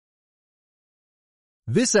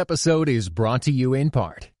This episode is brought to you in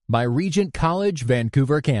part by Regent College,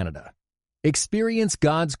 Vancouver, Canada. Experience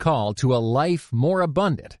God's call to a life more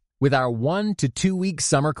abundant with our 1 to 2 week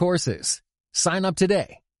summer courses. Sign up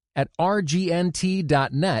today at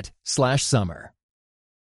rgnt.net/summer.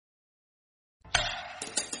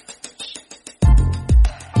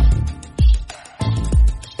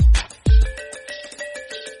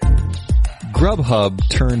 GrubHub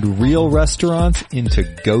turned real restaurants into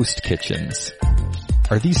ghost kitchens.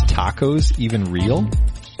 Are these tacos even real?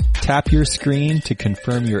 Tap your screen to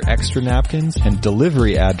confirm your extra napkins and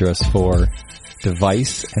delivery address for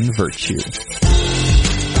Device and Virtue.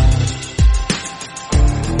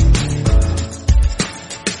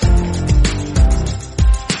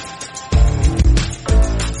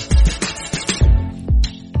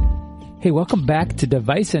 Hey, welcome back to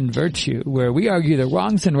Device and Virtue, where we argue the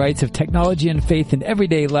wrongs and rights of technology and faith in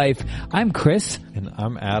everyday life. I'm Chris. And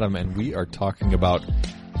I'm Adam, and we are talking about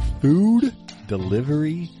food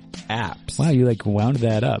delivery apps. Wow, you wound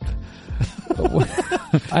that up.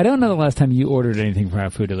 I don't know the last time you ordered anything from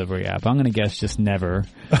a food delivery app. I'm going to guess just never.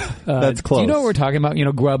 That's close. Do you know what we're talking about? You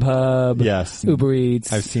know, GrubHub, yes, Uber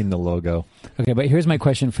Eats. I've seen the logo. Okay, but here's my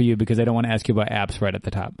question for you, because I don't want to ask you about apps right at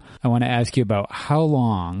the top. I want to ask you about how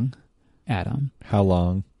long, Adam. How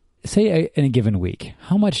long? Say in a given week,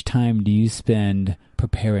 how much time do you spend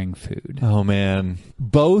preparing food? Oh, man.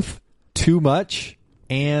 Both too much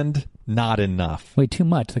and not enough. Wait, too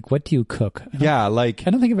much? What do you cook? Yeah, I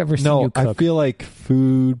don't think I've ever seen you cook. I feel like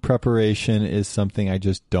food preparation is something I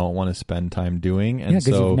just don't want to spend time doing. And yeah,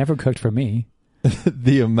 because you've never cooked for me.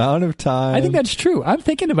 The amount of time... I think that's true. I'm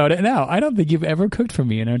thinking about it now. I don't think you've ever cooked for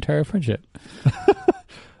me in our entire friendship.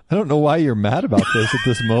 I don't know why you're mad about this at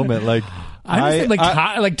this moment.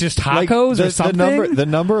 Just tacos or something. The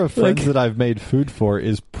number of friends that I've made food for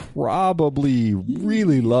is probably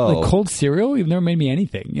really low. Like cold cereal? You've never made me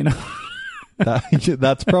anything, you know?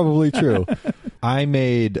 That's probably true. I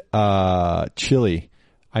made chili.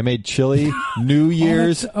 I made chili New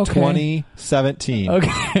Year's 2017.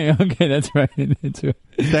 Okay, that's right.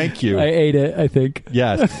 Thank you. I ate it, I think.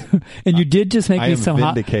 Yes. And you did just make me some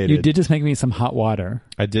vindicated. You did just make me some hot water.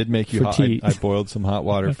 I did make you hot. I boiled some hot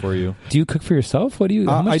water for you. Do you cook for yourself? What do you?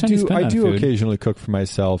 How much time do you spend on food? I do occasionally cook for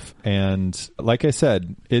myself, and like I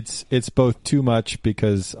said, it's both too much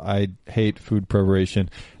because I hate food preparation,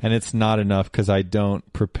 and it's not enough because I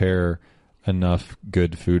don't prepare enough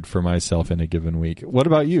good food for myself in a given week. What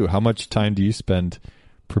about you? How much time do you spend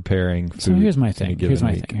preparing food? So here's my thing. Here's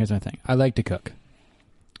my thing. I like to cook.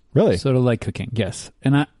 Really? Sort of like cooking, yes.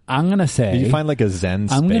 And I'm going to say... Do you find a zen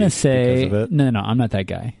space I'm going to say... because of it? No, I'm not that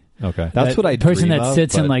guy. Okay. That's what I person dream that of,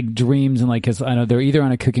 sits and dreams and because I know they're either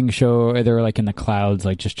on a cooking show or they're in the clouds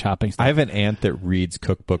just chopping stuff. I have an aunt that reads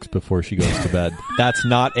cookbooks before she goes to bed. That's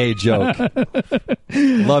not a joke.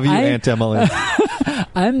 Love you, Aunt Emily.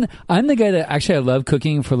 I'm the guy that actually I love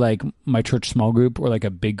cooking for my church small group or a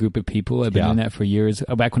big group of people. I've been doing that for years.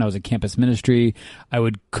 Back when I was at campus ministry, I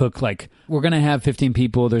would cook we're going to have 15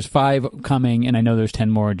 people. There's 5 coming and I know there's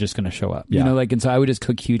 10 more just going to show up. Yeah. You know, and so I would just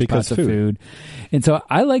cook huge pots of food. And so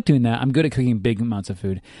I like doing that. I'm good at cooking big amounts of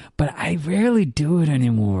food, but I rarely do it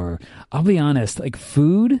anymore. I'll be honest,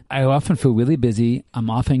 food, I often feel really busy. I'm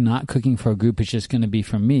often not cooking for a group. It's just going to be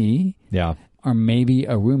for me. Yeah. Or maybe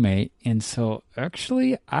a roommate. And so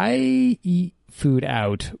actually I eat food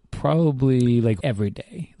out probably every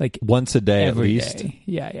day. Once a day every at least? Day.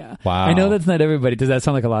 Yeah. Wow. I know that's not everybody. Does that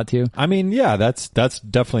sound like a lot to you? I mean, yeah, that's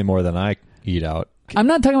definitely more than I eat out. I'm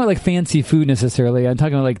not talking about fancy food necessarily. I'm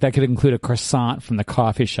talking about that could include a croissant from the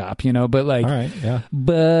coffee shop, you know, but all right, yeah.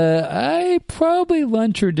 But I probably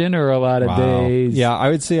lunch or dinner a lot of days. Yeah, I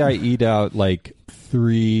would say I eat out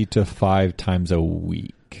 3 to 5 times a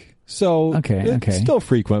week. So it's still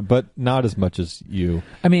frequent, but not as much as you.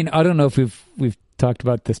 I mean, I don't know if we've talked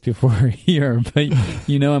about this before here, but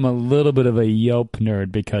I'm a little bit of a Yelp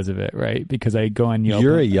nerd because of it, right? Because I go on Yelp.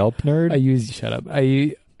 You're a Yelp nerd? Shut up.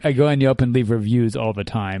 I go on Yelp and leave reviews all the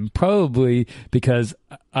time, probably because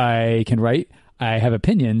I can write, I have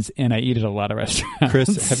opinions, and I eat at a lot of restaurants.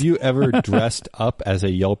 Chris, have you ever dressed up as a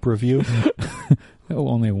Yelp review? Oh,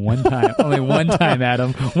 only one time. Only one time,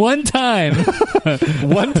 Adam. One time.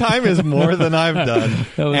 One time is more than I've done.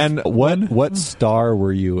 And what star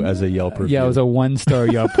were you as a Yelp review? Yeah, it was a 1-star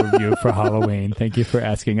Yelp review for Halloween. Thank you for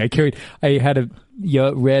asking. I had a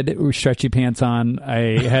red stretchy pants on.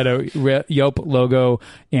 I had a Yelp logo,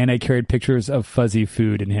 and I carried pictures of fuzzy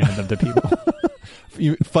food and handed them to people.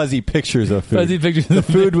 Fuzzy pictures of food. Fuzzy pictures. The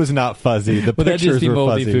food was not fuzzy. The pictures were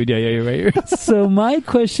moldy fuzzy. Food. Yeah, you're right. So my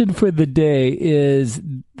question for the day is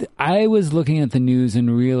I was looking at the news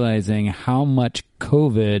and realizing how much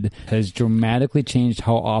COVID has dramatically changed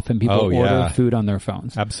how often people order food on their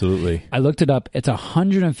phones. Absolutely. I looked it up. It's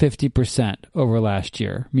 150% over last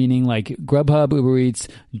year, meaning like GrubHub, Uber Eats,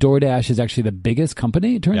 DoorDash is actually the biggest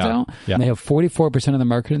company, it turns out. Yeah. And they have 44% of the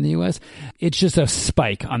market in the U.S. It's just a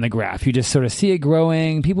spike on the graph. You just sort of see it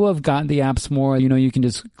growing. People have gotten the apps more. You can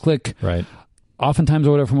just click. Right. Oftentimes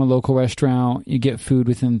order from a local restaurant. You get food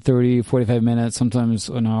within 30, 45 minutes, sometimes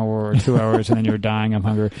an hour or 2 hours, and then you're dying of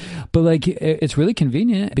hunger. But like, it's really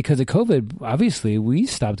convenient because of COVID. Obviously, we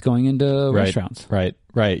stopped going into restaurants. Right.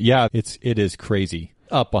 Yeah, it is crazy.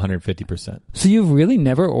 Up 150%. So you've really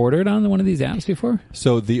never ordered on one of these apps before?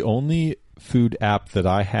 So the only food app that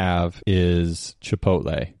I have is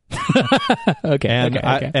Chipotle. Okay. And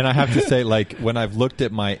okay. I have to say, like, when I've looked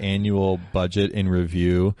at my annual budget in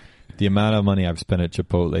review, the amount of money I've spent at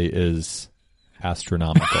Chipotle is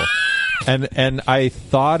astronomical. and I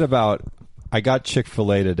thought about, I got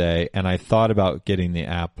Chick-fil-A today, and I thought about getting the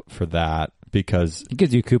app for that because it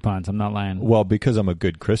gives you coupons. I'm not lying. Well, because I'm a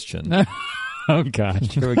good Christian. Oh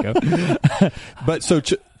gosh, here we go. But so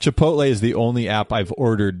Chipotle is the only app I've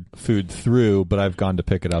ordered food through, but I've gone to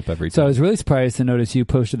pick it up every time. So I was really surprised to notice you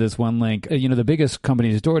posted this one link. The biggest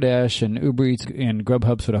companies, DoorDash and Uber Eats and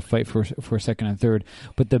GrubHub, sort of fight for second and third.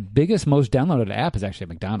 But the biggest, most downloaded app is actually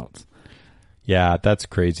McDonald's. Yeah, that's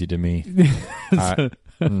crazy to me. I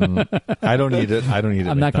don't need it.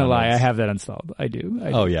 I'm not going to lie. I have that installed. I do.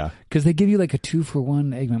 Oh, yeah. Because they give you like a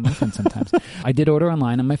 2-for-1 Egg McMuffin sometimes. I did order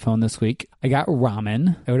online on my phone this week. I got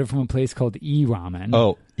ramen. I ordered from a place called E-Ramen.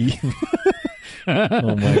 Oh,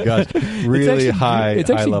 oh my gosh. Really high.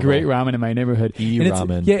 It's actually level. great ramen in my neighborhood.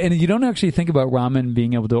 E-Ramen. Yeah, and you don't actually think about ramen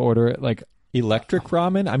being able to order it like electric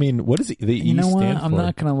ramen? I mean, what does the E stand for? I'm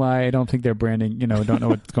not going to lie. I don't think they're branding, don't know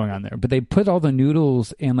what's going on there. But they put all the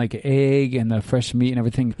noodles and like egg and the fresh meat and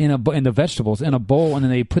everything and the vegetables in a bowl, and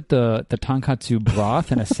then they put the tonkatsu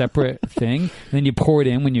broth in a separate thing, and then you pour it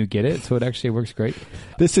in when you get it, so it actually works great.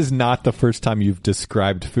 This is not the first time you've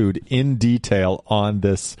described food in detail on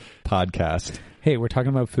this podcast. Hey, we're talking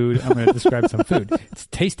about food. I'm going to describe some food. It's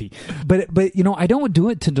tasty. But I don't do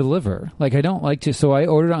it to deliver. Like, I don't like to. So I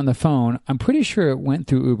ordered it on the phone. I'm pretty sure it went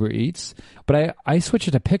through Uber Eats, but I switch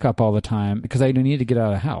it to pickup all the time because I need to get out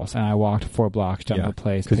of the house. And I walked 4 blocks down the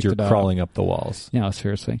place. Because you're crawling up the walls. No,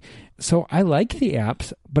 seriously. So I like the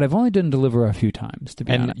apps, but I've only done deliver a few times, to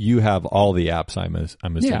be honest. And you have all the apps, I'm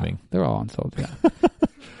assuming. Yeah, they're all unsold, yeah.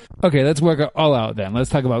 Okay, let's work it all out then.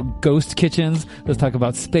 Let's talk about ghost kitchens. Let's talk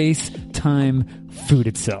about space, time, food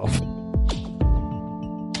itself.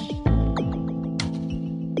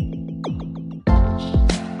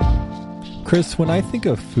 Chris, when I think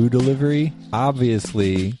of food delivery,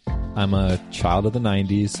 obviously I'm a child of the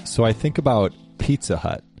 90s, so I think about Pizza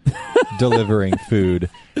Hut delivering food.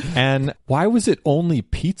 And why was it only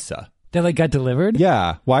pizza? That like got delivered?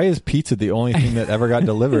 Yeah. Why is pizza the only thing that ever got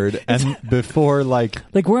delivered? And before like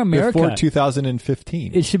we're America. Before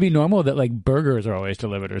 2015. It should be normal that like burgers are always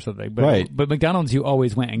delivered or something. But, right. But McDonald's, you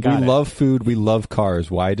always went and got it. We love food. We love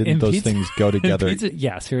cars. Why didn't those things go together? Pizza,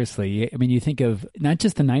 yeah, seriously. I mean, you think of not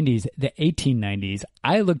just the 90s, the 1890s.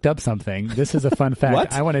 I looked up something. This is a fun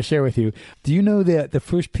fact I want to share with you. Do you know that the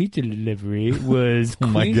first pizza delivery was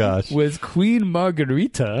was Queen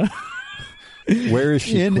Margherita? Where is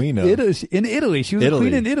she queen of? In Italy. She was a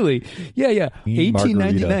queen in Italy. Yeah. Queen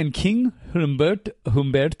 1899. Margherita. King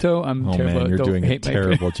Humberto. I'm terrible. Man, you're doing a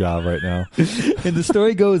terrible job right now. And the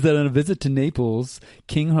story goes that on a visit to Naples,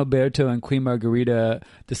 King Humberto and Queen Margherita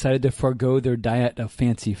decided to forego their diet of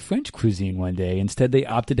fancy French cuisine one day. Instead, they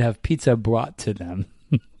opted to have pizza brought to them.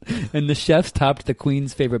 And the chefs topped the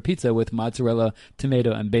queen's favorite pizza with mozzarella,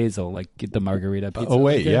 tomato, and basil, like the margherita pizza. Oh,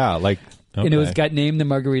 wait, yeah. Like, okay. And it got named the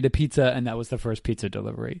margherita pizza, and that was the first pizza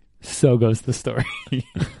delivery. So goes the story.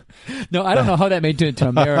 No, I don't know how that made it to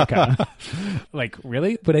America. Like,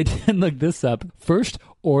 really? But I did look this up. First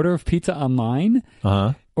order of pizza online,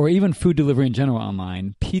 or even food delivery in general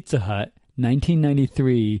online, Pizza Hut,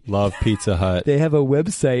 1993. Love Pizza Hut. They have a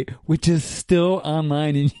website which is still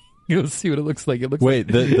online, and you'll see what it looks like. The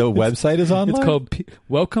website is online? It's called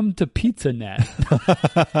Welcome to PizzaNet.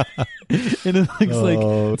 And it looks like,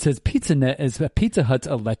 it says PizzaNet is Pizza Hut's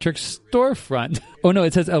electric storefront. Oh no,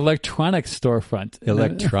 it says electronic storefront.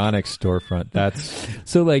 Electronic storefront. That's...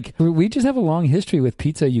 So like, we just have a long history with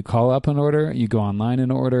pizza. You call up an order, you go online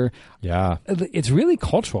and order. Yeah. It's really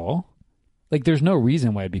cultural. Like, there's no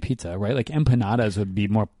reason why it'd be pizza, right? Like, empanadas would be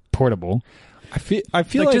more portable. I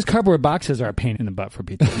feel like just cardboard boxes are a pain in the butt for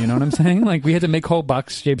pizza. You know what I'm saying? Like we had to make whole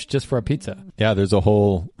box shapes just for a pizza. Yeah, there's a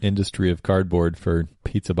whole industry of cardboard for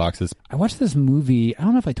pizza boxes. I watched this movie, I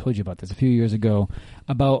don't know if I told you about this, a few years ago,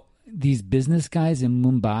 about these business guys in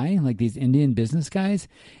Mumbai, like these Indian business guys,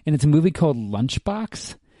 and it's a movie called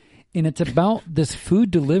Lunchbox. And it's about this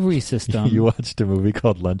food delivery system. You watched a movie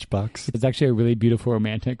called Lunchbox? It's actually a really beautiful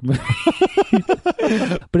romantic movie.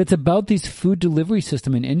 But it's about this food delivery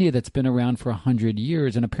system in India that's been around for 100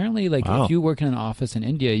 years. And apparently, like, if you work in an office in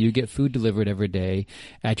India, you get food delivered every day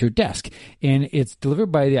at your desk. And it's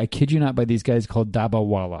delivered by, I kid you not, by these guys called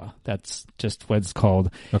Dabawala. That's just what it's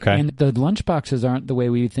called. Okay. And the lunchboxes aren't the way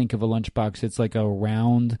we think of a lunchbox. It's like a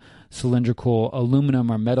round, cylindrical aluminum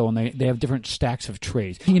or metal, and they have different stacks of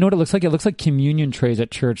trays. You know what it looks like? It looks like communion trays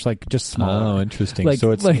at church, like just smaller. Oh, interesting. Like,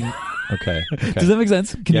 so it's like, okay. Does that make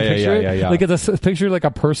sense? Can you picture it? Yeah. Like it's a picture, like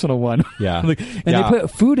a personal one. Yeah. Like, and they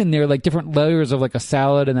put food in there, like different layers of like a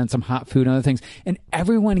salad and then some hot food and other things. And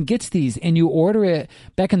everyone gets these, and you order it.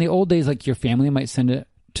 Back in the old days, like your family might send it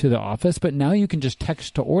to the office, but now you can just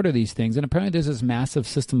text to order these things. And apparently there's this massive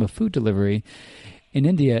system of food delivery in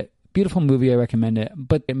India. Beautiful movie, I recommend it.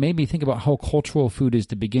 But it made me think about how cultural food is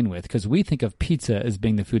to begin with, because we think of pizza as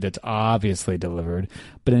being the food that's obviously delivered.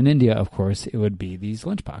 But in India, of course, it would be these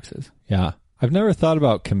lunchboxes. Yeah. I've never thought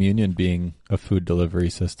about communion being a food delivery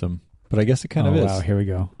system, but I guess it kind of is. Wow, here we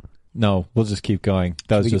go. No, we'll just keep going.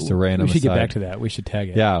 That was just a random We should aside. get back to that. We should tag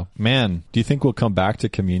it. Yeah. Man, do you think we'll come back to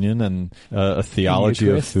communion and a theology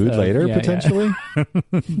of food later, potentially? Yeah.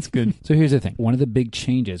 It's good. So here's the thing. One of the big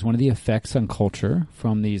changes, one of the effects on culture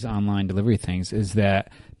from these online delivery things is that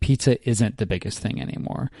pizza isn't the biggest thing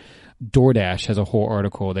anymore. DoorDash has a whole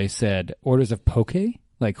article. They said orders of poke,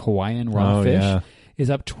 like Hawaiian raw fish, is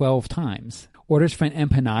up 12 times. Orders for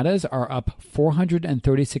empanadas are up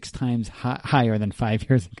 436 times higher than 5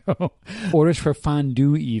 years ago. Orders for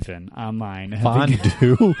fondue even online.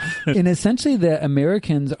 Fondue? And essentially the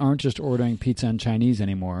Americans aren't just ordering pizza and Chinese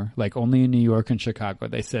anymore. Like only in New York and Chicago,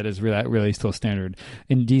 they said, is really still standard.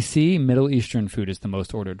 In D.C., Middle Eastern food is the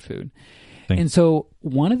most ordered food. And so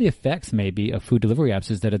one of the effects maybe of food delivery apps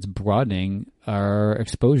is that it's broadening our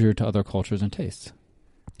exposure to other cultures and tastes.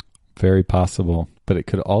 Very possible, but it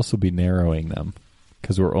could also be narrowing them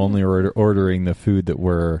because we're only ordering the food that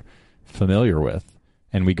we're familiar with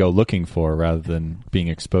and we go looking for rather than being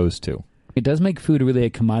exposed to. It does make food really a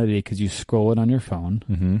commodity because you scroll it on your phone.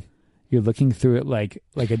 Mm-hmm. You're looking through it like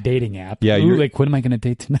a dating app. Yeah, Ooh, like, what am I going to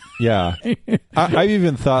date tonight? Yeah. I've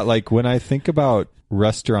even thought, like, when I think about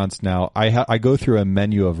restaurants now, I go through a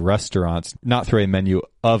menu of restaurants, not through a menu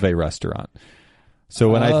of a restaurant. So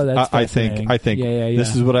when I think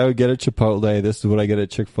this is what I would get at Chipotle, this is what I get at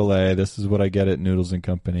Chick-fil-A, this is what I get at Noodles and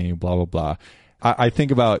Company, blah, blah, blah. I think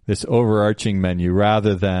about this overarching menu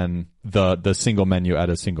rather than the single menu at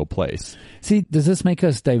a single place. See, does this make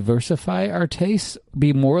us diversify our tastes,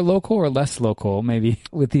 be more local or less local maybe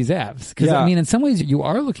with these apps? Because I mean, in some ways you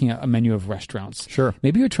are looking at a menu of restaurants. Sure.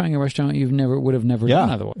 Maybe you're trying a restaurant you would have never done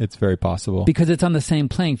otherwise. It's very possible. Because it's on the same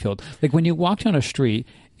playing field. Like when you walk down a street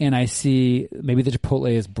and I see maybe the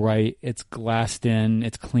Chipotle is bright, it's glassed in,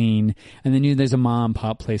 it's clean, and then there's a mom and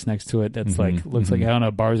pop place next to it that's like looks like, I don't know,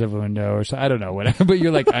 bars over a window or so, I don't know, whatever. But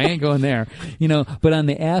you're like, I ain't going there, you know. But on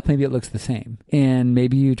the app, maybe it looks the same, and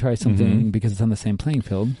maybe you try something because it's on the same playing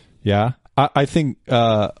field. Yeah, I think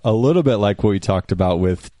a little bit like what we talked about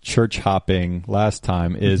with church hopping last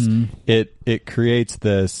time is it creates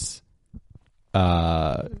this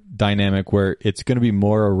dynamic where it's going to be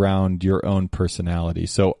more around your own personality.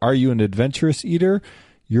 So are you an adventurous eater?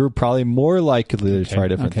 You're probably more likely to try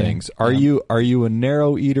different things. Are you a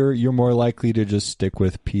narrow eater? You're more likely to just stick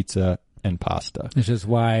with pizza and pasta. Which is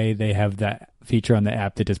why they have that feature on the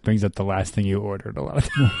app that just brings up the last thing you ordered a lot of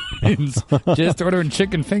times. Just ordering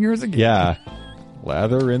chicken fingers again. Yeah.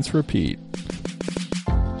 Lather, rinse, repeat.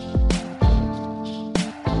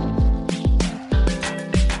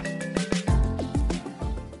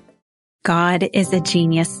 God is a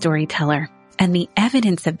genius storyteller, and the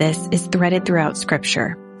evidence of this is threaded throughout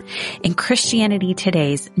Scripture. In Christianity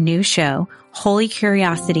Today's new show, Holy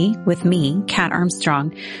Curiosity, with me, Kat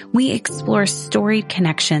Armstrong, we explore storied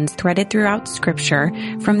connections threaded throughout Scripture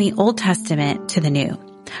from the Old Testament to the New.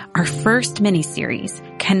 Our first mini-series,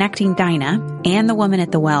 Connecting Dinah and the Woman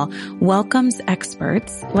at the Well, welcomes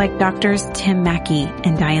experts like Drs. Tim Mackey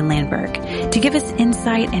and Diane Landberg to give us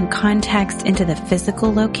insight and context into the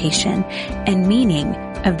physical location and meaning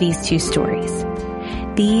of these two stories.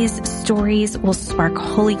 These stories will spark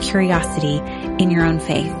holy curiosity in your own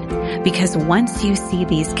faith, because once you see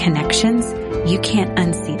these connections, you can't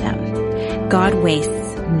unsee them. God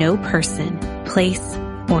wastes no person, place,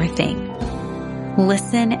 or thing.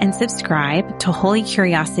 Listen and subscribe to Holy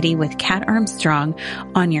Curiosity with Kat Armstrong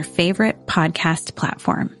on your favorite podcast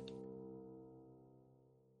platform.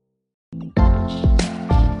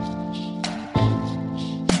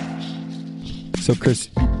 So, Chris,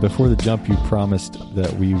 before the jump, you promised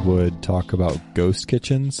that we would talk about ghost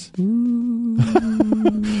kitchens.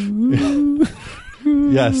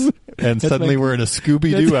 Yes. And suddenly we're in a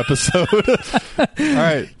Scooby-Doo episode. All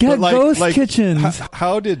right. Yeah, ghost kitchens.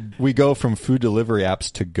 How did we go from food delivery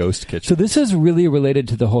apps to ghost kitchens? So this is really related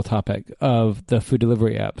to the whole topic of the food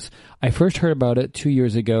delivery apps. I first heard about it 2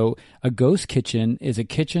 years ago. A ghost kitchen is a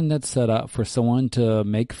kitchen that's set up for someone to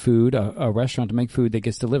make food, a restaurant to make food that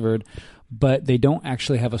gets delivered, but they don't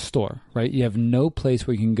actually have a store, right? You have no place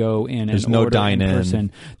where you can go in and no order in dine-in.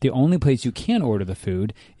 person. The only place you can order the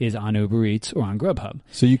food is on Uber Eats or on GrubHub.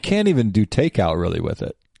 So you can't even do takeout really with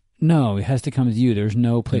it. No, it has to come to you. There's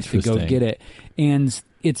no place to go get it. And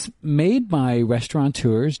it's made by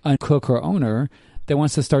restaurateurs, a cook or owner that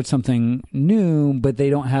wants to start something new, but they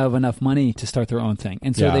don't have enough money to start their own thing.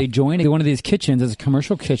 And so they join one of these kitchens as a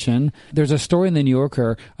commercial kitchen. There's a story in the New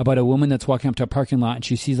Yorker about a woman that's walking up to a parking lot and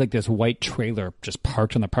she sees like this white trailer just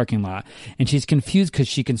parked on the parking lot. And she's confused because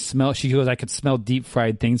she goes, I could smell deep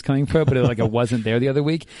fried things coming from it, but it wasn't there the other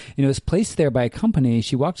week. And it was placed there by a company.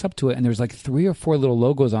 She walks up to it and there's like 3 or 4 little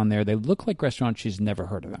logos on there. They look like restaurants. She's never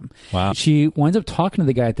heard of them. Wow. She winds up talking to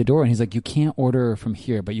the guy at the door and he's like, you can't order from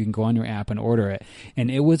here, but you can go on your app and order it.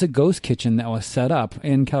 And it was a ghost kitchen that was set up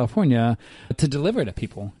in California to deliver to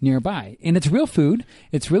people nearby. And it's real food.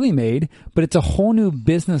 It's really made, but it's a whole new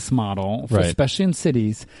business model, especially in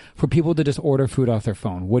cities, for people to just order food off their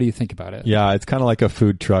phone. What do you think about it? Yeah, it's kind of like a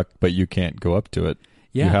food truck, but you can't go up to it.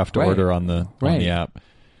 Yeah, you have to order on the app.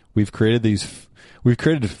 We've created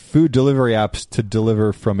food delivery apps to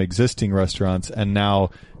deliver from existing restaurants, and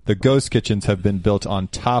now the ghost kitchens have been built on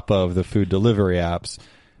top of the food delivery apps,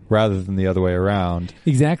 rather than the other way around.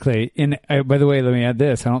 Exactly. And by the way, let me add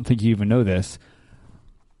this. I don't think you even know this.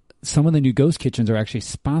 Some of the new ghost kitchens are actually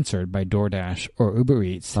sponsored by DoorDash or Uber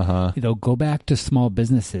Eats. They'll go back to small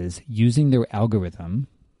businesses using their algorithm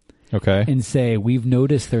and say, we've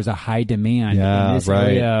noticed there's a high demand in this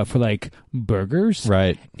area for like burgers.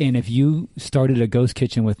 Right. And if you started a ghost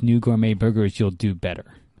kitchen with new gourmet burgers, you'll do better.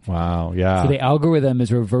 Wow, yeah. So the algorithm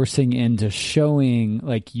is reversing into showing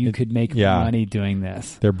like you could make money doing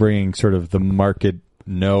this. They're bringing sort of the market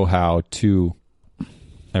know-how to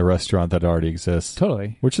a restaurant that already exists.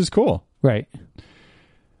 Totally. Which is cool. Right.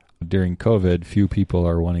 During COVID, few people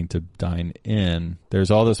are wanting to dine in. There's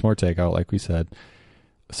all this more takeout, like we said.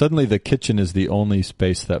 Suddenly the kitchen is the only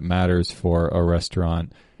space that matters for a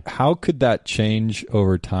restaurant. How could that change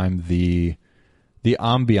over time the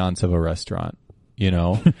ambiance of a restaurant? You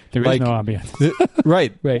know, there is no ambiance.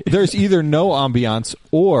 Right. There's either no ambiance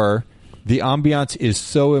or the ambiance is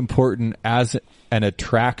so important as an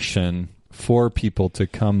attraction for people to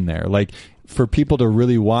come there. Like for people to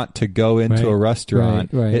really want to go into a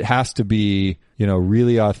restaurant, it has to be,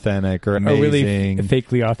 really authentic or amazing. Or really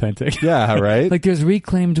fakely authentic. Yeah, right? Like there's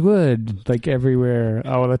reclaimed wood like everywhere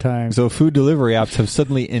all the time. So food delivery apps have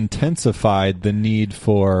suddenly intensified the need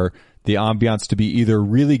for the ambiance to be either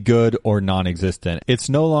really good or non-existent. It's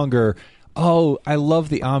no longer, I love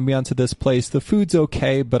the ambiance of this place. The food's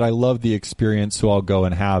okay, but I love the experience, so I'll go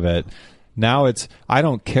and have it. Now it's, I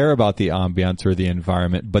don't care about the ambiance or the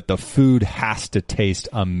environment, but the food has to taste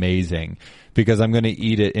amazing because I'm going to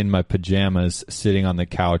eat it in my pajamas sitting on the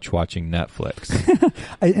couch watching Netflix.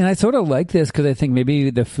 And I sort of like this because I think maybe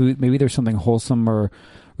there's something wholesome or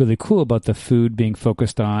really cool about the food being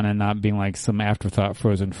focused on and not being like some afterthought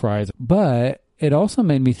frozen fries. But it also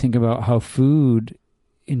made me think about how food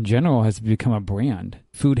in general has become a brand.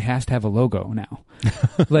 Food has to have a logo now.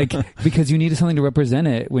 Because you need something to represent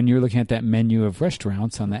it when you're looking at that menu of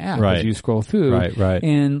restaurants on the app as you scroll through. Right.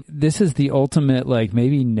 And this is the ultimate,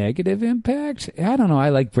 maybe negative impact. I don't know. I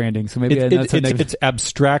like branding, so maybe it's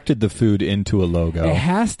abstracted the food into a logo. It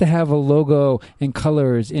has to have a logo and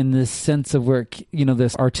colors in this sense of where,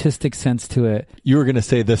 this artistic sense to it. You were going to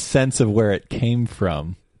say the sense of where it came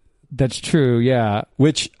from. That's true, yeah.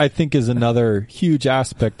 Which I think is another huge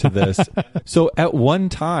aspect to this. So at one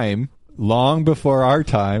time, long before our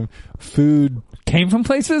time, food came from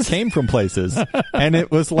places? And it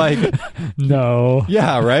was like... No.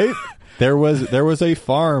 Yeah, right? There was a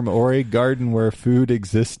farm or a garden where food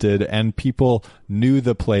existed and people knew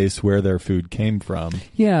the place where their food came from.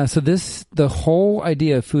 Yeah, so the whole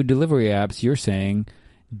idea of food delivery apps, you're saying,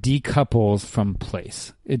 decouples from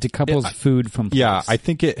place. It decouples food from place. Yeah, I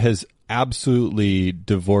think it has absolutely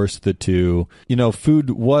divorce the two. You know, food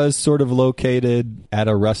was sort of located at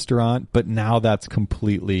a restaurant, but now that's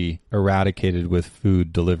completely eradicated with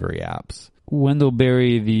food delivery apps. Wendell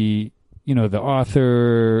Berry, the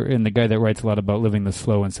author and the guy that writes a lot about living the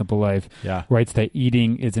slow and simple life, writes that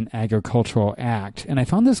eating is an agricultural act. And I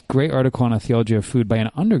found this great article on a theology of food by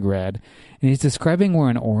an undergrad, and he's describing where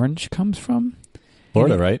an orange comes from.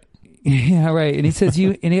 Florida, right? Yeah, right. And he says,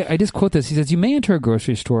 I just quote this. He says, you may enter a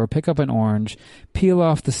grocery store, pick up an orange, peel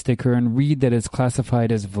off the sticker, and read that it's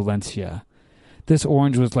classified as Valencia. This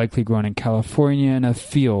orange was likely grown in California in a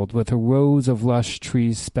field with rows of lush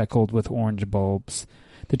trees speckled with orange bulbs.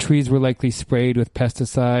 The trees were likely sprayed with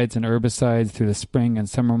pesticides and herbicides through the spring and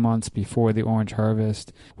summer months before the orange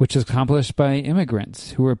harvest, which is accomplished by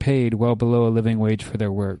immigrants who were paid well below a living wage for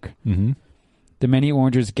their work. Mm-hmm. The many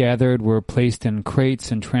oranges gathered were placed in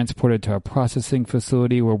crates and transported to a processing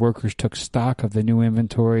facility where workers took stock of the new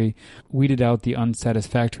inventory, weeded out the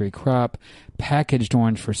unsatisfactory crop, packaged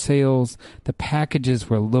orange for sales. The packages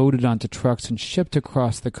were loaded onto trucks and shipped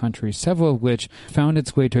across the country, several of which found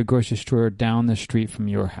its way to a grocery store down the street from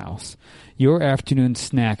your house. Your afternoon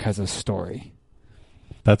snack has a story.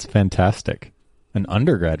 That's fantastic. An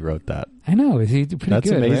undergrad wrote that. I know. Is he pretty That's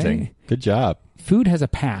good? That's amazing. Right? Good job. Food has a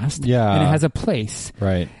past, and it has a place.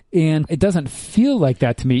 Right. And it doesn't feel like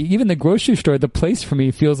that to me. Even the grocery store, the place for me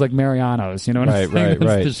feels like Mariano's. You know what I'm saying?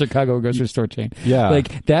 Right. The Chicago grocery store chain. Yeah.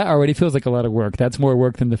 Like, that already feels like a lot of work. That's more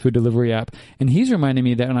work than the food delivery app. And he's reminding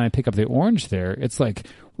me that when I pick up the orange there, it's like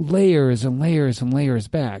layers and layers and layers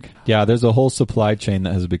back. Yeah, there's a whole supply chain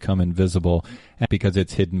that has become invisible because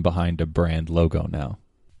it's hidden behind a brand logo now.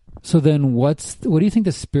 So then what do you think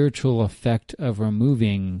the spiritual effect of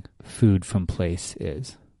removing food from place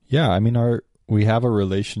is? Yeah, I mean, we have a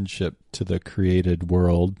relationship to the created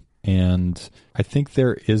world, and I think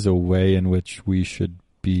there is a way in which we should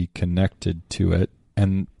be connected to it,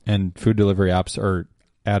 and food delivery apps are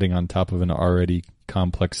adding on top of an already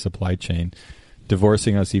complex supply chain,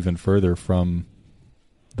 divorcing us even further from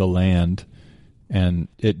the land, and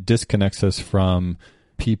it disconnects us from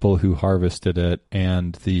people who harvested it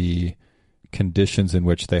and the conditions in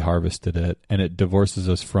which they harvested it, and it divorces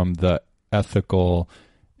us from the ethical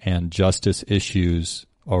and justice issues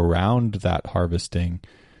around that harvesting,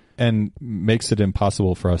 and makes it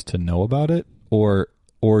impossible for us to know about it or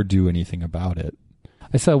do anything about it.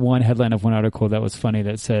 I saw one headline of one article that was funny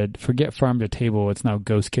that said, "Forget farm to table, it's now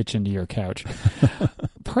ghost kitchen to your couch."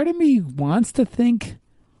 Part of me wants to think,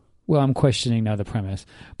 well, I'm questioning now the premise.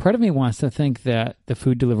 Part of me wants to think that the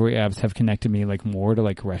food delivery apps have connected me like more to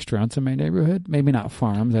like restaurants in my neighborhood. Maybe not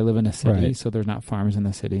farms. I live in a city, so there's not farms in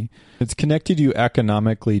the city. It's connected you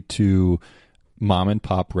economically to mom and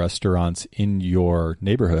pop restaurants in your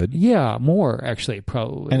neighborhood. Yeah, more actually,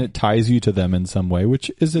 probably. And it ties you to them in some way, which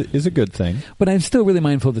is a good thing. But I'm still really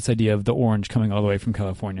mindful of this idea of the orange coming all the way from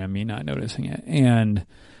California, me not noticing it. And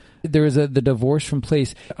there is the divorce from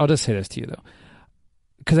place. I'll just say this to you though,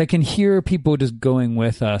 because I can hear people just going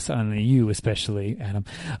with us on you, especially Adam,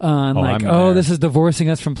 on this is divorcing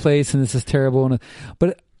us from place and this is terrible.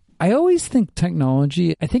 But I always think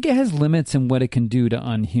technology, I think it has limits in what it can do to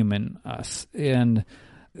unhuman us. And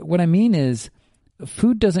what I mean is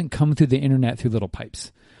food doesn't come through the internet through little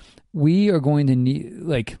pipes. We are going to need,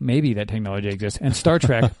 like, maybe that technology exists. And Star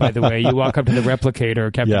Trek, by the way, you walk up to the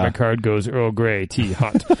replicator, Captain Picard goes, Earl Grey, tea,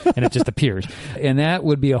 hot, and it just appears. And that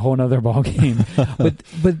would be a whole nother ballgame.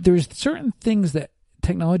 But there's certain things that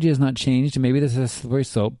technology has not changed, and maybe this is a slippery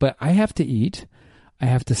slope, but I have to eat. I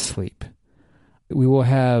have to sleep. We will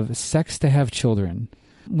have sex to have children.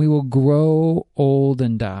 We will grow old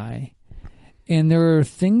and die. And there are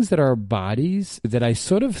things that our bodies that I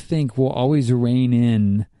sort of think will always rein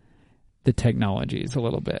in the technologies a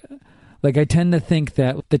little bit. Like, I tend to think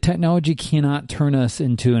that the technology cannot turn us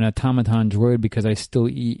into an automaton droid because I still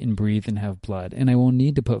eat and breathe and have blood, and I will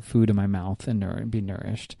need to put food in my mouth and be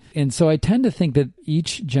nourished. And so I tend to think that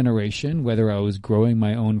each generation, whether I was growing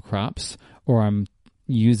my own crops or I'm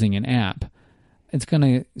using an app, it's going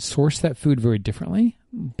to source that food very differently,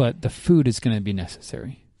 but the food is going to be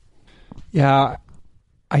necessary. Yeah,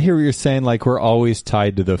 I hear what you're saying, like we're always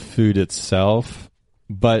tied to the food itself,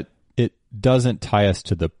 but it doesn't tie us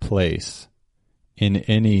to the place in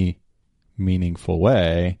any meaningful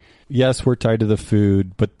way. Yes, we're tied to the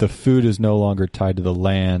food, but the food is no longer tied to the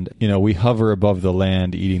land. You know, we hover above the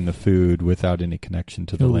land eating the food without any connection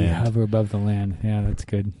to the land. We hover above the land. Yeah, that's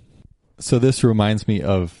good. So this reminds me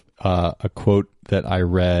of a quote that I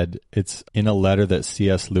read. It's in a letter that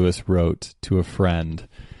C.S. Lewis wrote to a friend.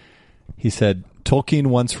 He said, Tolkien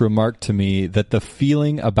once remarked to me that the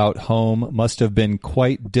feeling about home must have been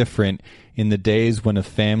quite different in the days when a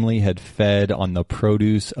family had fed on the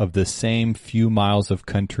produce of the same few miles of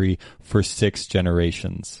country for 6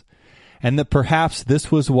 generations. And that perhaps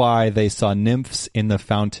this was why they saw nymphs in the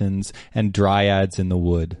fountains and dryads in the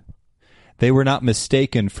wood. They were not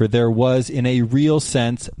mistaken, for there was, in a real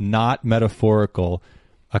sense, not metaphorical,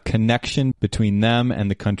 a connection between them and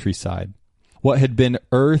the countryside. What had been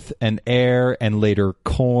earth and air and later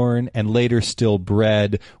corn and later still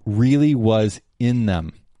bread really was in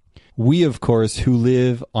them. We, of course, who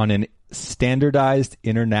live on an standardized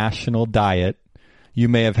international diet, you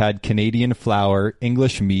may have had Canadian flour,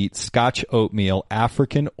 English meat, Scotch oatmeal,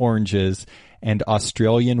 African oranges, and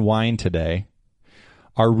Australian wine today,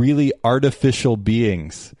 are really artificial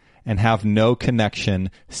beings and have no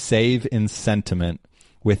connection, save in sentiment,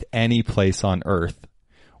 with any place on earth.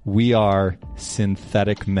 We are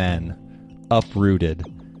synthetic men, uprooted.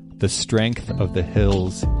 The strength of the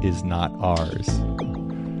hills is not ours.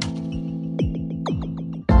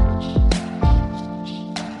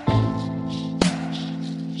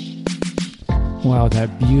 Wow,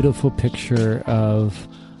 that beautiful picture of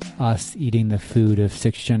us eating the food of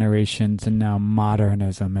 6 generations, and now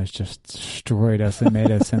modernism has just destroyed us and made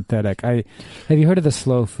us synthetic. Have you heard of the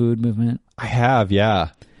slow food movement? I have, yeah.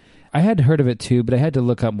 I had heard of it too, but I had to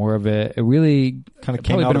look up more of it. It really kind of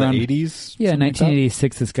came out in the 80s. Yeah,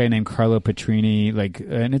 1986. This guy named Carlo Petrini,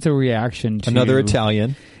 and it's a reaction to another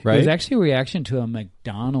Italian, right? It was actually a reaction to a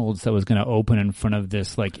McDonald's that was going to open in front of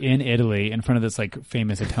this, in Italy, in front of this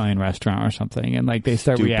famous Italian restaurant or something, and they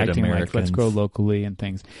start Stupid reacting Americans. let's grow locally and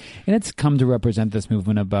things, and it's come to represent this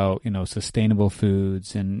movement about sustainable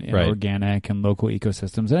foods and right. organic and local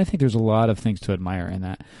ecosystems, and I think there's a lot of things to admire in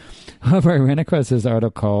that. However, I ran across this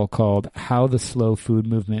article called "How the Slow Food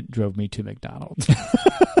Movement Drove Me to McDonald's."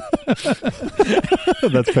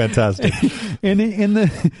 That's fantastic.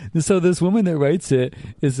 So this woman that writes it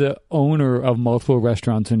is the owner of multiple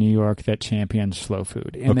restaurants in New York that champion slow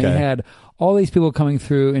food. And they had all these people coming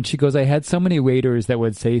through, and she goes, I had so many waiters that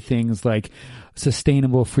would say things like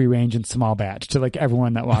sustainable, free range, and small batch to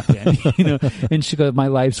everyone that walked in. And she goes, my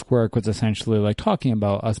life's work was essentially talking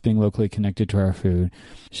about us being locally connected to our food.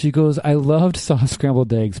 She goes, I loved soft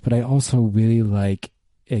scrambled eggs, but I also really like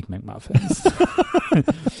Egg McMuffins.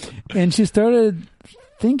 And she started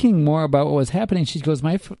thinking more about what was happening. She goes,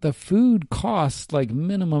 the food costs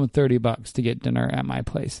minimum $30 to get dinner at my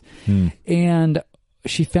place. And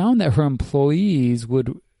she found that her employees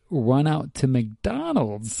would run out to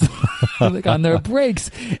McDonald's on their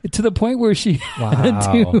breaks, to the point where she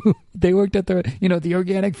they worked at the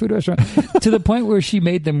organic food restaurant, to the point where she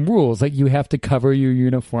made them rules you have to cover your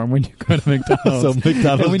uniform when you go to McDonald's. So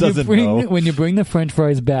McDonald's doesn't know. When you bring the French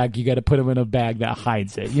fries back, you got to put them in a bag that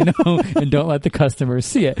hides it, and don't let the customers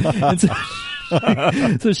see it.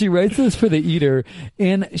 And so she writes this for the eater,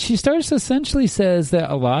 and she starts to essentially says that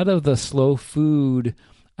a lot of the slow food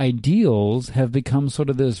ideals have become sort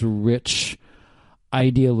of this rich,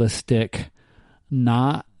 idealistic,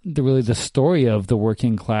 not really the story of the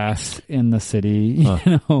working class in the city.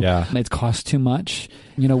 It costs too much.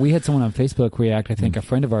 We had someone on Facebook react, I think a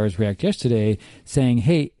friend of ours react yesterday, saying,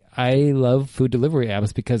 hey, I love food delivery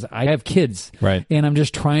apps because I have kids, right? And I'm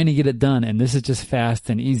just trying to get it done, and this is just fast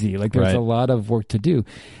and easy. There's a lot of work to do.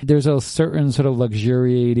 There's a certain sort of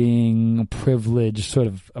luxuriating, privileged sort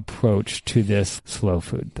of approach to this slow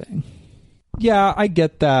food thing. Yeah, I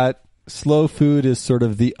get that. Slow food is sort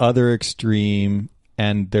of the other extreme,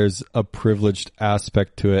 and there's a privileged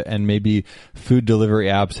aspect to it. And maybe food delivery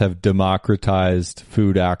apps have democratized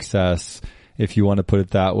food access, if you want to put it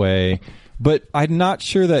that way. But I'm not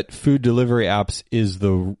sure that food delivery apps is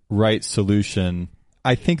the right solution.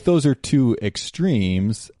 I think those are two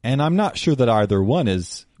extremes, and I'm not sure that either one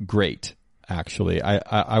is great, actually.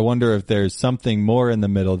 I wonder if there's something more in the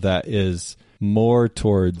middle that is more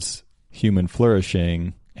towards human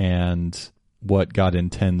flourishing and what God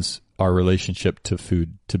intends our relationship to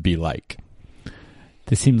food to be like.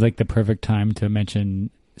 This seems like the perfect time to mention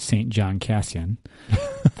St. John Cassian,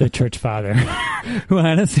 the church father, who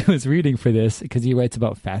honestly was reading for this because he writes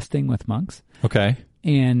about fasting with monks. Okay.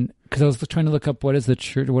 And because I was trying to look up what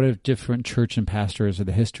have different church and pastors or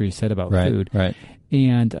the history said about food. Right.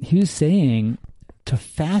 And he was saying to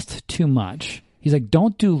fast too much. He's like,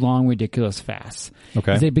 don't do long, ridiculous fasts.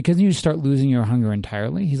 Okay. He's like, because you start losing your hunger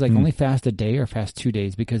entirely. He's like, only fast a day or fast 2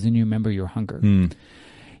 days because then you remember your hunger.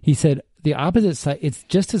 He said, the opposite side, it's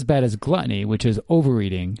just as bad as gluttony, which is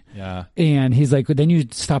overeating. Yeah. And he's like, then you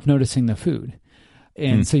stop noticing the food.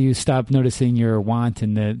 And so you stop noticing your want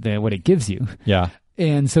and the what it gives you. Yeah.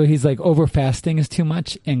 And so he's like, over fasting is too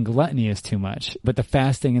much and gluttony is too much. But the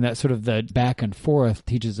fasting and that sort of the back and forth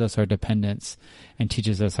teaches us our dependence and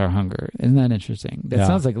teaches us our hunger. Isn't that interesting? That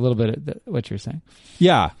sounds like a little bit of what you're saying.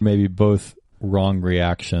 Yeah, maybe both wrong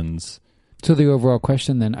reactions. So the overall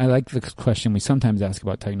question then, I like the question we sometimes ask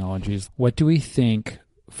about technologies. What do we think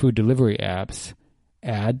food delivery apps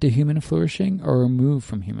add to human flourishing or remove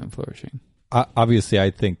from human flourishing? Obviously,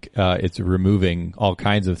 I think it's removing all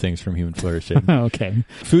kinds of things from human flourishing. Okay.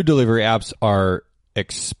 Food delivery apps are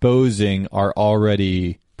exposing our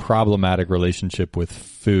already problematic relationship with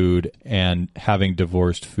food and having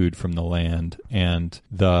divorced food from the land and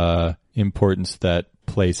the importance that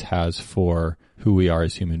place has for who we are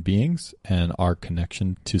as human beings and our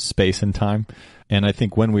connection to space and time. And I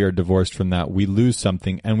think when we are divorced from that, we lose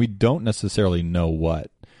something and we don't necessarily know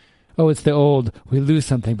what. Oh, it's the old, we lose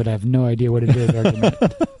something, but I have no idea what it is argument.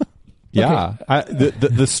 Yeah. Okay.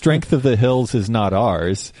 The strength of the hills is not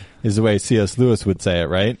ours, is the way C.S. Lewis would say it,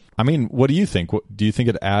 right? I mean, what do you think? Do you think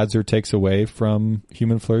it adds or takes away from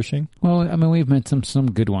human flourishing? Well, I mean, we've mentioned some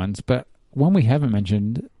good ones, but one we haven't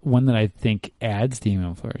mentioned, one that I think adds to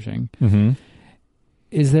human flourishing,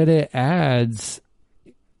 is that it adds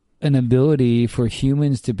an ability for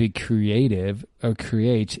humans to be creative or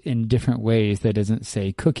create in different ways that isn't,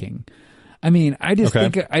 say, cooking. I mean, I just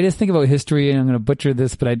think about history, and I'm going to butcher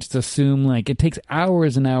this, but I just assume like it takes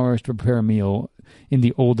hours and hours to prepare a meal in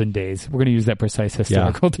the olden days. We're going to use that precise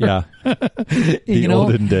historical term. Yeah. The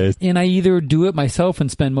olden days. And I either do it myself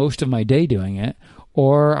and spend most of my day doing it,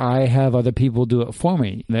 or I have other people do it for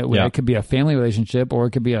me. It could be a family relationship, or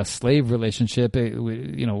it could be a slave relationship,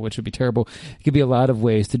 which would be terrible. It could be a lot of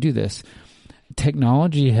ways to do this.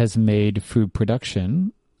 Technology has made food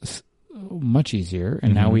production much easier,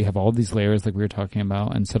 and now we have all these layers like we were talking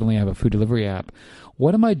about, and suddenly I have a food delivery app.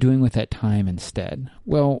 What am I doing with that time instead?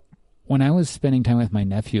 Well, when I was spending time with my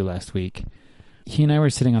nephew last week, he and I were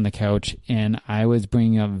sitting on the couch, and I was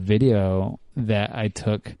bringing up video that I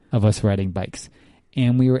took of us riding bikes.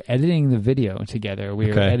 And we were editing the video together. We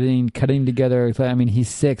were cutting together. I mean, he's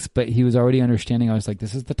 6, but he was already understanding. I was like,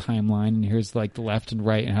 this is the timeline, and here's like the left and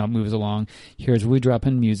right and how it moves along. Here's where we drop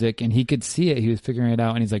in music. And he could see it. He was figuring it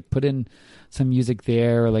out. And he's like, put in some music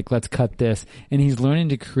there, or like, let's cut this. And he's learning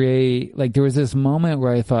to create. Like, there was this moment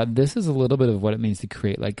where I thought, this is a little bit of what it means to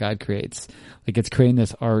create like God creates. Like, it's creating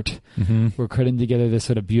this art. We're cutting together this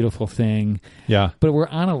sort of beautiful thing. Yeah. But we're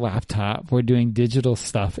on a laptop. We're doing digital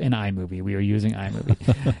stuff in iMovie. We are using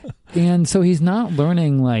iMovie. And so he's not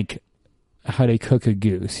learning like how to cook a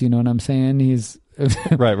goose. You know what I'm saying? He's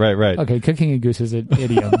Right. Okay, cooking a goose is an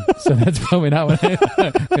idiom, so that's probably not what I'm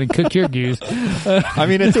going to cook your goose. I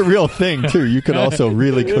mean, it's a real thing, too. You could also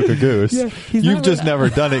really cook a goose. Yeah, You've just never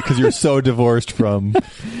done it because you're so divorced from...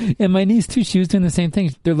 And my niece, too, she was doing the same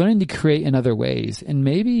thing. They're learning to create in other ways. And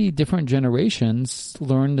maybe different generations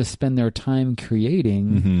learn to spend their time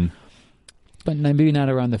creating, but maybe not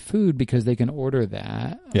around the food because they can order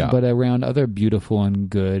that, but around other beautiful and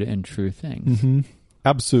good and true things.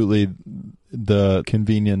 Absolutely. The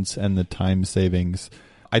convenience and the time savings.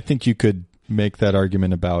 I think you could make that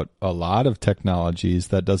argument about a lot of technologies.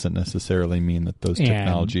 That doesn't necessarily mean that those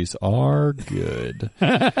technologies are good.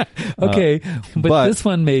 Okay, but this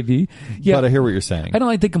one maybe. Yeah, but I hear what you're saying. I don't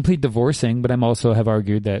like the complete divorcing, but I'm also have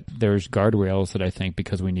argued that there's guardrails that I think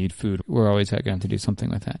because we need food, we're always going to have to do something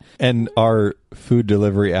with that. And are food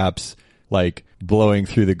delivery apps like blowing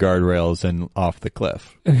through the guardrails and off the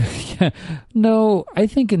cliff? No, I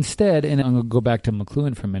think instead, and I'm going to go back to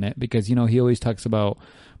McLuhan for a minute, because, he always talks about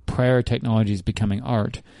prior technologies becoming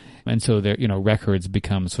art. And so records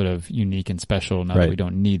become sort of unique and special now that we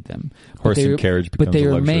don't need them. Horse and carriage becomes but they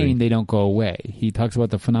a luxury. remain, they don't go away. He talks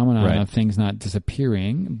about the phenomenon of things not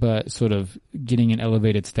disappearing, but sort of getting an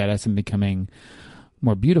elevated status and becoming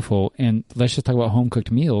more beautiful. And let's just talk about home-cooked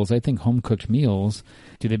meals. I think home-cooked meals,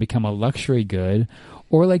 do they become a luxury good?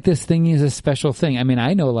 Or like this thing is a special thing? I mean,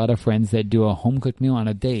 I know a lot of friends that do a home-cooked meal on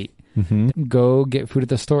a date. Go get food at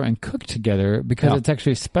the store and cook together because it's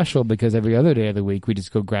actually special, because every other day of the week we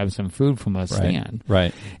just go grab some food from a stand.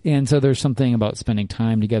 Right. And so there's something about spending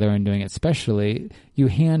time together and doing it specially. You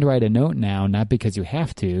handwrite a note now, not because you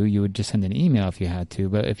have to. You would just send an email if you had to,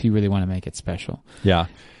 but if you really want to make it special. Yeah.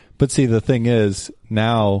 But see, the thing is,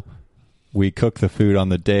 now we cook the food on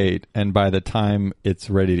the date, and by the time it's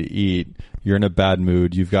ready to eat, you're in a bad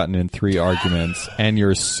mood, you've gotten in 3 arguments, and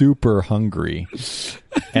you're super hungry.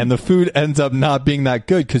 And the food ends up not being that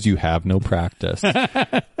good because you have no practice.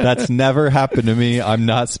 That's never happened to me. I'm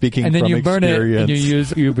not speaking from experience. And then you burn it and you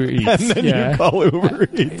use Uber Eats. And then you call Uber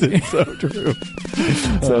Eats. It's so true.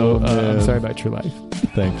 So I'm sorry about your life.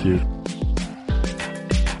 Thank you.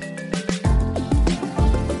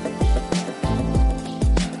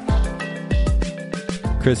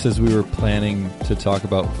 Chris, as we were planning to talk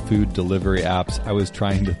about food delivery apps, I was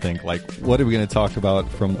trying to think, like, what are we going to talk about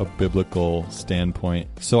from a biblical standpoint?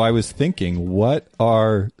 So I was thinking, what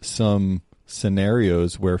are some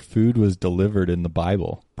scenarios where food was delivered in the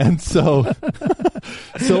Bible? And so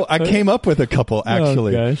I came up with a couple,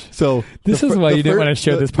 actually. Oh, gosh. So this is why you didn't want to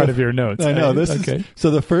share this part of your notes. I know.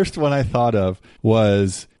 So the first one I thought of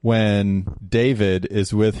was when David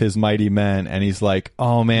is with his mighty men and he's like,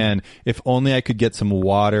 oh man, if only I could get some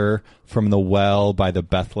water from the well by the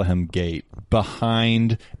Bethlehem gate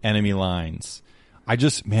behind enemy lines.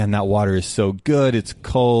 That water is so good. It's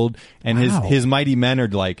cold. And his mighty men are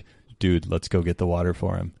like, dude, let's go get the water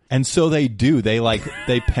for him. And so they do. They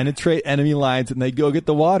penetrate enemy lines and they go get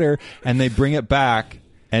the water and they bring it back.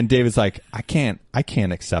 And David's like, I can't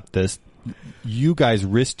accept this. You guys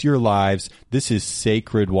risked your lives. This is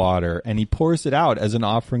sacred water. And he pours it out as an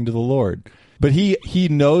offering to the Lord. But he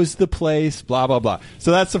knows the place, blah, blah, blah.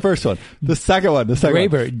 So that's the first one. The second one.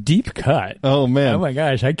 Graber, deep cut. Oh, man. Oh, my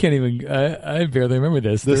gosh. I can't even, I barely remember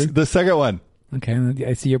this. The second one. Okay.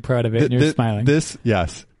 I see you're proud of it and you're smiling.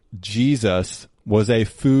 Yes. Jesus was a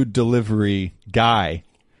food delivery guy.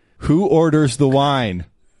 Who orders the wine?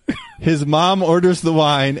 His mom orders the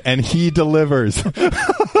wine and he delivers.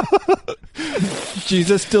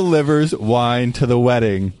 Jesus delivers wine to the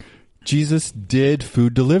wedding. Jesus did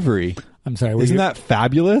food delivery. I'm sorry. Isn't that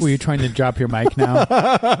fabulous? Were you trying to drop your mic now?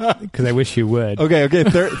 Because I wish you would. Okay.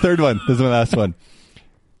 Third one. This is my last one.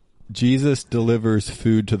 Jesus delivers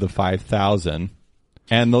food to the 5,000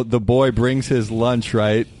 and the boy brings his lunch,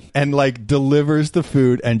 right? And like delivers the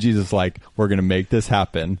food and Jesus is like, we're going to make this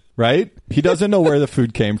happen, right? He doesn't know where the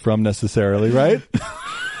food came from necessarily, right?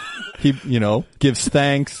 He, gives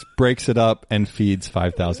thanks, breaks it up and feeds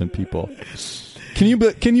 5,000 people. Can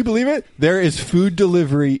you believe it? There is food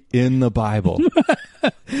delivery in the Bible.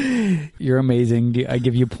 You're amazing. I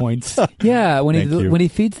give you points. Yeah. When he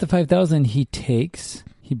feeds the 5,000, he takes,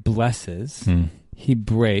 he blesses, he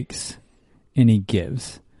breaks, and he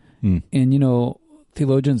gives. And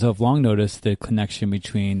theologians have long noticed the connection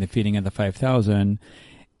between the feeding of the 5,000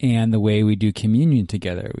 and the way we do communion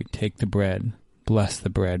together. We take the bread, bless the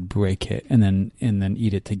bread, break it, and then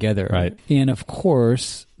eat it together. Right. And of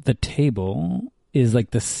course, the table is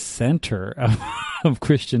like the center of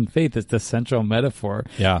Christian faith. It's the central metaphor.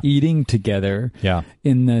 Yeah. Eating together. Yeah.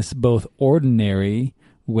 In this both ordinary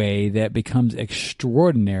way that becomes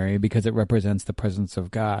extraordinary because it represents the presence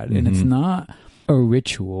of God. And it's not a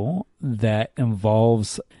ritual that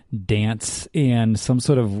involves dance and some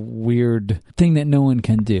sort of weird thing that no one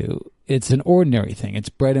can do. It's an ordinary thing. It's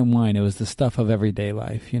bread and wine. It was the stuff of everyday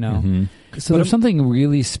life, So there's something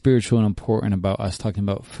really spiritual and important about us talking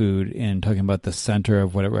about food and talking about the center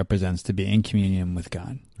of what it represents to be in communion with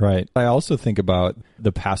God. Right. I also think about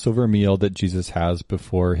the Passover meal that Jesus has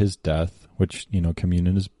before his death, which,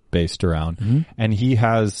 communion is based around. And he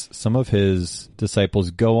has some of his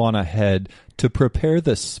disciples go on ahead to prepare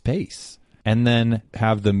the space and then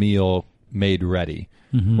have the meal made ready,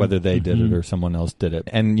 whether they did it or someone else did it.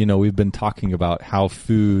 And, we've been talking about how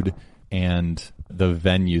food and the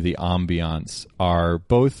venue, the ambiance, are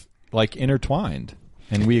both like intertwined.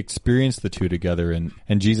 And we experience the two together, and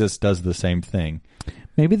Jesus does the same thing.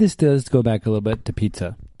 Maybe this does go back a little bit to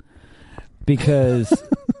pizza. Because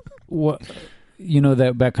what...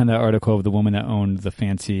 that back on that article of the woman that owned the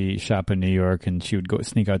fancy shop in New York and she would go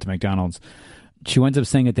sneak out to McDonald's. She winds up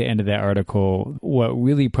saying at the end of that article, what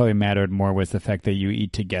really probably mattered more was the fact that you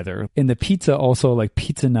eat together. And the pizza also, like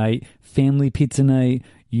pizza night, family pizza night,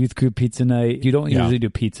 youth group pizza night. You don't usually do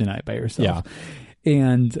pizza night by yourself. Yeah.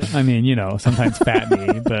 And I mean, sometimes fat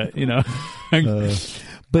me, but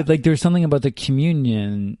but like there's something about the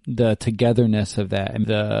communion, the togetherness of that, and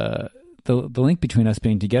the link between us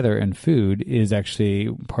being together and food is actually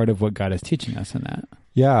part of what God is teaching us in that.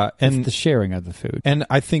 Yeah. And it's the sharing of the food. And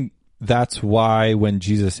I think that's why when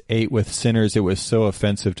Jesus ate with sinners, it was so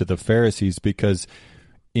offensive to the Pharisees, because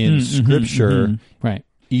in Scripture, right,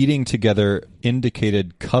 eating together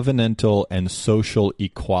indicated covenantal and social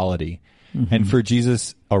equality. And for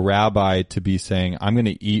Jesus, a rabbi, to be saying, I'm going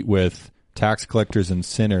to eat with tax collectors and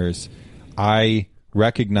sinners, I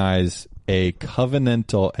recognize a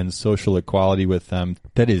covenantal and social equality with them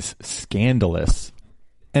that is scandalous.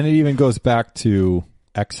 And it even goes back to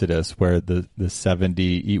Exodus, where the 70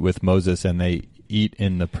 eat with Moses and they eat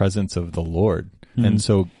in the presence of the Lord. And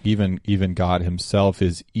so even God himself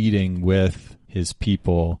is eating with his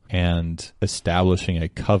people and establishing a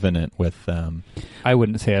covenant with them. I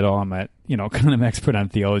wouldn't say at all I'm kind of an expert on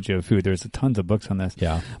theology of food. There's tons of books on this.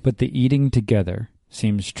 Yeah. But the eating together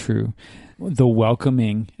seems true. The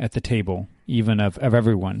welcoming at the table, even of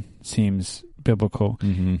everyone, seems biblical.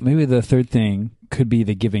 Mm-hmm. Maybe the third thing could be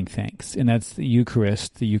the giving thanks, and that's the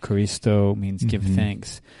Eucharist. The Eucharisto means give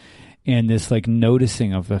thanks. And this like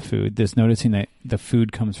noticing of the food, this noticing that the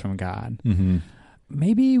food comes from God. Mm-hmm.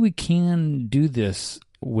 Maybe we can do this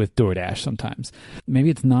with DoorDash sometimes. Maybe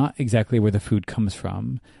it's not exactly where the food comes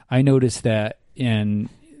from. I noticed that in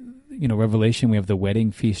Revelation, we have the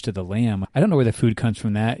wedding feast of the Lamb. I don't know where the food comes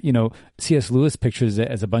from that. C.S. Lewis pictures it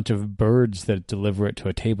as a bunch of birds that deliver it to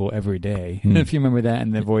a table every day. If you remember that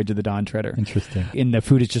in the Voyage of the Dawn Treader. Interesting. And the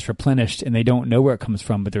food is just replenished, and they don't know where it comes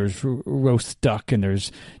from, but there's roast duck, and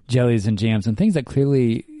there's jellies and jams, and things that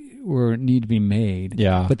clearly need to be made.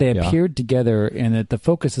 Yeah. But they appeared together, and that the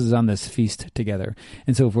focus is on this feast together.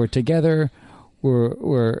 And so if we're together,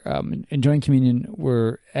 we're enjoying communion,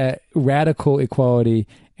 we're at radical equality,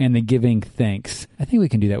 and the giving thanks. I think we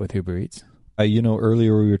can do that with Uber Eats.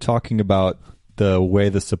 Earlier we were talking about the way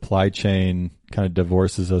the supply chain kind of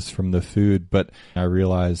divorces us from the food, but I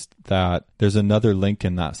realized that there's another link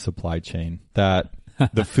in that supply chain, that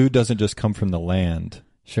the food doesn't just come from the land.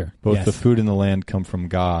 Sure. Both the food and the land come from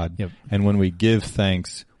God. Yep. And when we give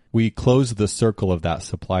thanks, we close the circle of that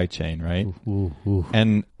supply chain, right? Ooh.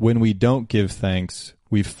 And when we don't give thanks,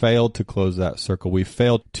 we failed to close that circle. We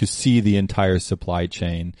failed to see the entire supply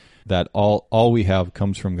chain, that all we have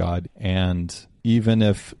comes from God. And even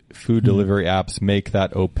if food delivery apps make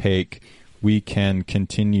that opaque, we can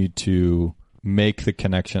continue to make the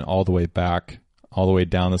connection all the way back, all the way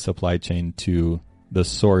down the supply chain to the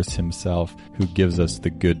source himself, who gives us the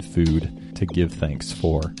good food to give thanks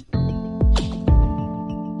for.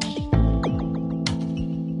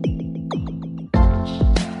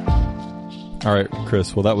 All right,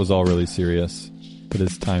 Chris, well, that was all really serious, but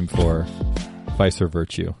it's time for Vice or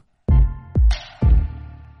Virtue.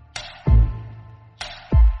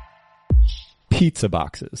 Pizza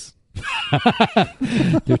boxes.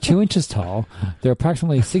 They're 2 inches tall. They're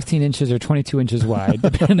approximately 16 inches or 22 inches wide,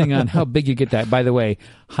 depending on how big you get that. By the way,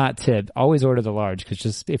 hot tip, always order the large, because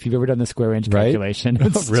just if you've ever done the square inch calculation.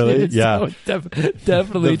 Really? Yeah.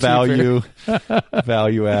 Definitely the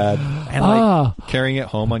value add. And carrying it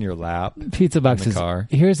home on your lap. Pizza boxes. In the car.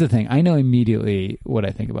 Here's the thing. I know immediately what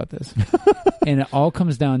I think about this. And it all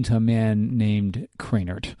comes down to a man named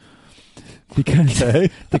Cranert. Because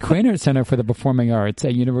the Cranert Center for the Performing Arts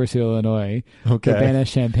at University of Illinois,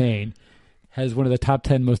 Urbana-Champaign, has one of the top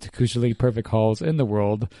 10 most acoustically perfect halls in the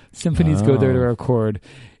world. Symphonies go there to record.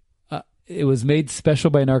 It was made special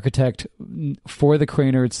by an architect for the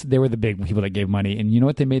Cranerts. They were the big people that gave money. And you know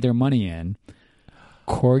what they made their money in?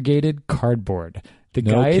 Corrugated cardboard. The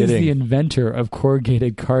guy is the inventor of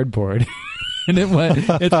corrugated cardboard. And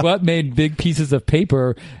it's what made big pieces of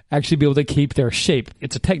paper actually be able to keep their shape.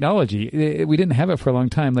 It's a technology. We didn't have it for a long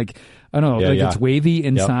time. Like, I don't know, it's wavy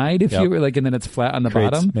inside if you were like, and then it's flat on the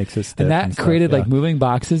bottom. Makes it stiff. And that created like moving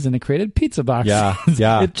boxes, and it created pizza boxes.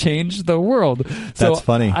 Yeah. It changed the world. So that's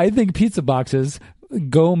funny. I think pizza boxes.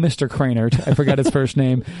 Go Mr. Cranert. I forgot his first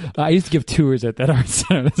name. I used to give tours at that art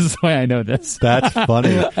center. This is why I know this. That's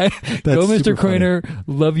funny. Go Mr. Cranert.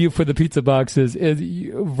 Love you for the pizza boxes.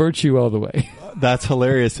 Virtue all the way. That's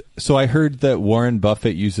hilarious. So I heard that Warren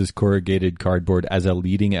Buffett uses corrugated cardboard as a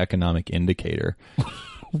leading economic indicator.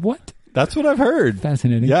 What? That's what I've heard.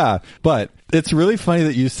 Fascinating. Yeah. But it's really funny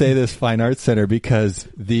that you say this Fine Arts Center, because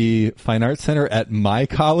the Fine Arts Center at my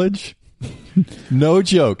college, no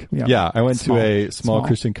joke. Yeah. I went to a small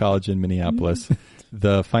Christian college in Minneapolis.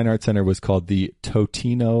 The Fine Arts Center was called the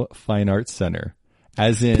Totino Fine Arts Center.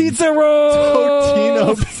 As in pizza rolls!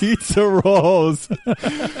 Totino pizza rolls.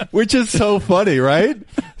 Which is so funny, right?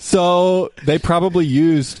 So they probably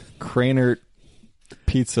used Cranert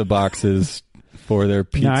pizza boxes for their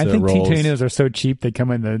pizza rolls. No, I think Totinos are so cheap they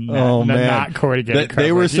come in the not corrugated.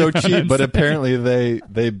 They were so cheap, but apparently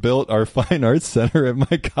they built our Fine Arts Center at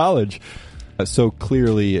my college. So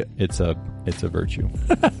clearly it's a virtue.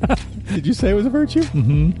 Did you say it was a virtue?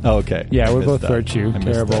 Mm-hmm. Oh, okay. Yeah, we're both virtue.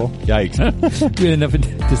 Terrible. Yikes. We had enough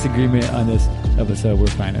disagreement on this episode. We're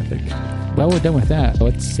fine, I think. Well, we're done with that.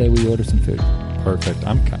 Let's say we order some food. Perfect.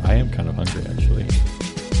 I am kind of hungry, actually.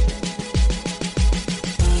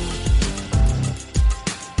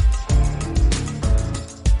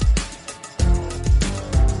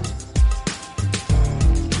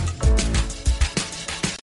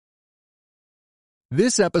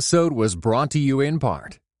 This episode was brought to you in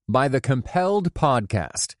part by the Compelled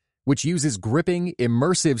Podcast, which uses gripping,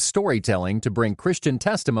 immersive storytelling to bring Christian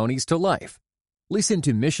testimonies to life. Listen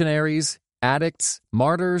to missionaries, addicts,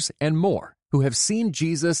 martyrs, and more who have seen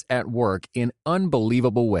Jesus at work in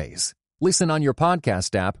unbelievable ways. Listen on your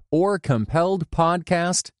podcast app or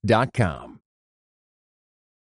compelledpodcast.com.